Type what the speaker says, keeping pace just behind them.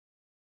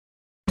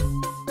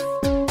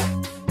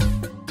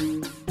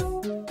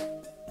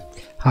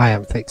Hi,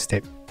 I'm Fixed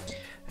It.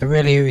 A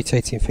really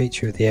irritating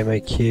feature of the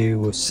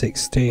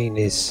MAQ16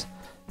 is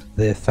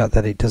the fact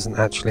that it doesn't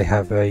actually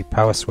have a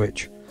power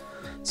switch.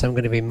 So I'm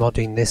going to be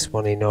modding this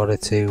one in order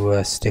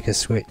to stick a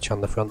switch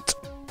on the front.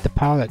 The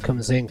power that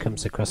comes in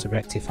comes across a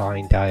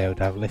rectifying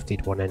diode. I've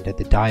lifted one end of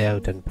the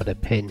diode and put a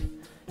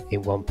pin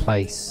in one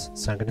place.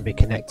 So I'm going to be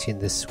connecting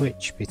the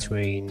switch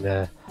between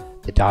the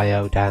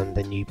diode and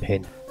the new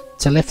pin.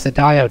 To lift the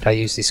diode, I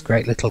use this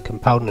great little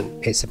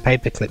component. It's a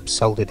paperclip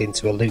soldered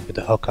into a loop with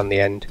a hook on the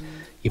end.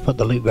 You put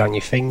the loop around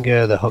your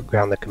finger, the hook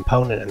around the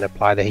component, and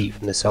apply the heat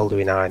from the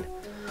soldering iron.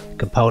 The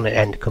component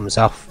end comes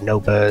off, no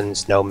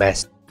burns, no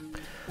mess.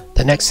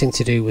 The next thing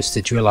to do was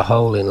to drill a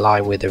hole in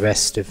line with the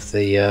rest of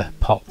the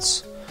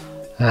pots,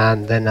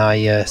 and then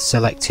I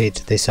selected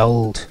this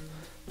old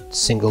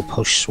single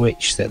push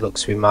switch that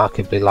looks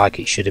remarkably like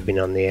it should have been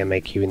on the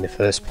MAQ in the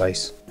first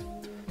place.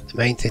 The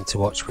main thing to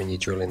watch when you're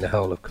drilling the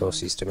hole, of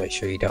course, is to make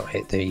sure you don't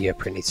hit the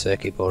printed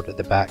circuit board at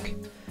the back.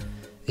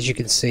 As you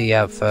can see,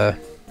 I've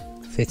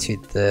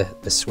fitted the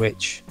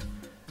switch,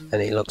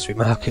 and it looks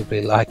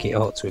remarkably like it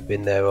ought to have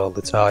been there all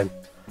the time.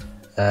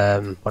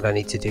 What I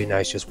need to do now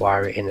is just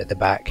wire it in at the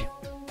back.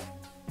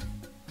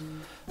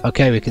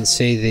 Okay, we can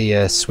see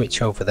the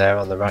switch over there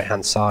on the right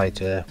hand side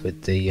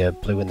with the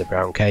blue and the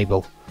brown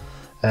cable.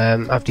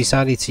 I've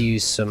decided to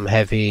use some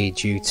heavy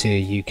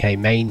duty UK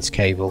mains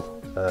cable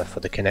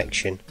for the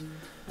connection,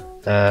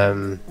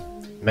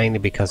 mainly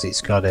because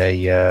it's got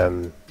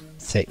a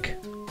thick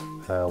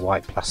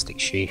white plastic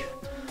sheath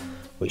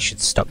which should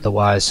stop the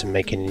wires from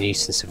making a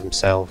nuisance of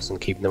themselves and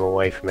keep them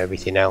away from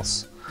everything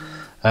else.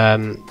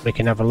 We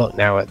can have a look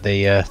now at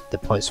the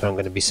points where I'm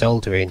going to be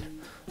soldering.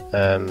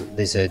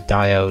 There's a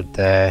diode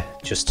there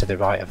just to the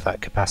right of that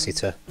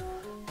capacitor,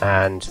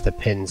 and the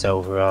pins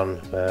over on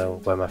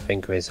where my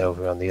finger is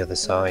over on the other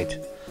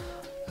side.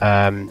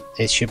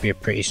 It should be a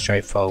pretty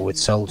straightforward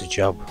solder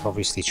job.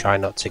 Obviously try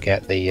not to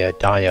get the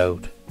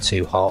diode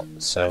too hot,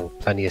 so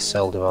plenty of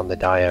solder on the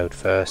diode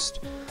first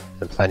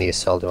and plenty of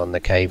solder on the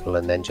cable,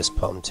 and then just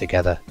put them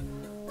together.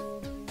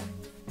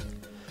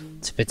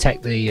 To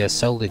protect the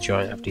solder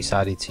joint, I've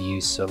decided to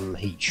use some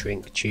heat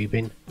shrink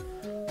tubing.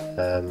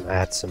 I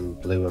had some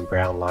blue and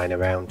brown lying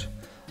around.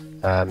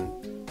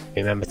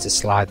 Remember to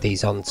slide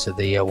these onto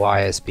the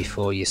wires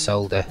before you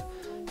solder.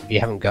 If you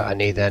haven't got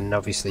any, then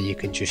obviously you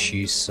can just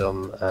use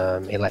some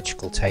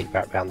electrical tape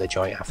wrapped around the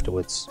joint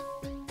afterwards.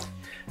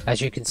 As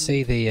you can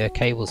see, the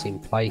cable's in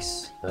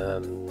place,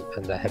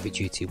 and the heavy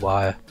duty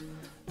wire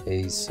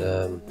is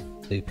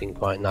looping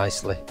quite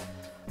nicely.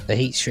 The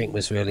heat shrink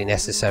was really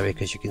necessary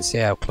because you can see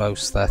how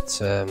close that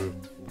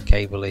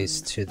cable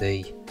is to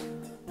the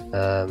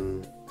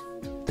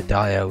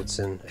diodes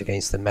and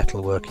against the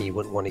metalwork, and you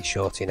wouldn't want it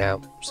shorting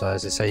out. So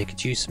as I say, you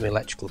could use some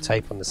electrical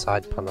tape on the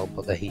side panel,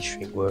 but the heat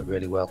shrink worked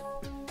really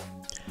well.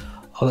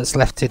 All that's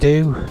left to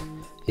do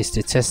is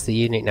to test the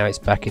unit now it's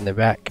back in the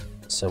rack,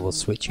 so we'll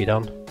switch it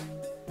on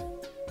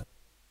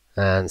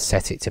and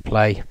set it to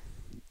play.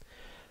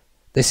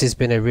 This has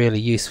been a really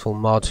useful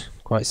mod,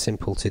 quite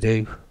simple to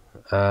do.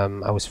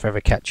 I was forever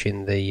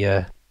catching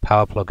the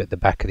power plug at the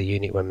back of the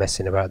unit when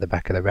messing about at the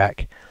back of the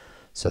rack,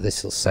 so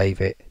this will save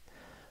it.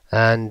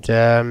 And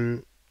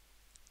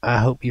I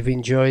hope you've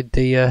enjoyed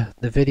the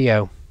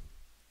video.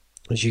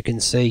 As you can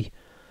see,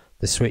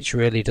 the switch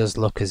really does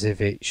look as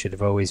if it should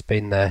have always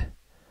been there,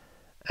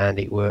 and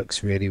it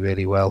works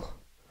really well.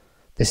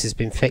 This has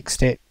been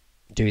Fixed It,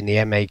 doing the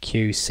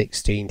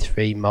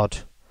MAQ16.3 mod.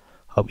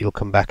 Hope you'll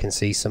come back and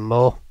see some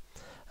more.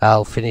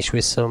 I'll finish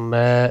with some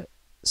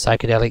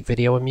psychedelic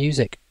video and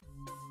music.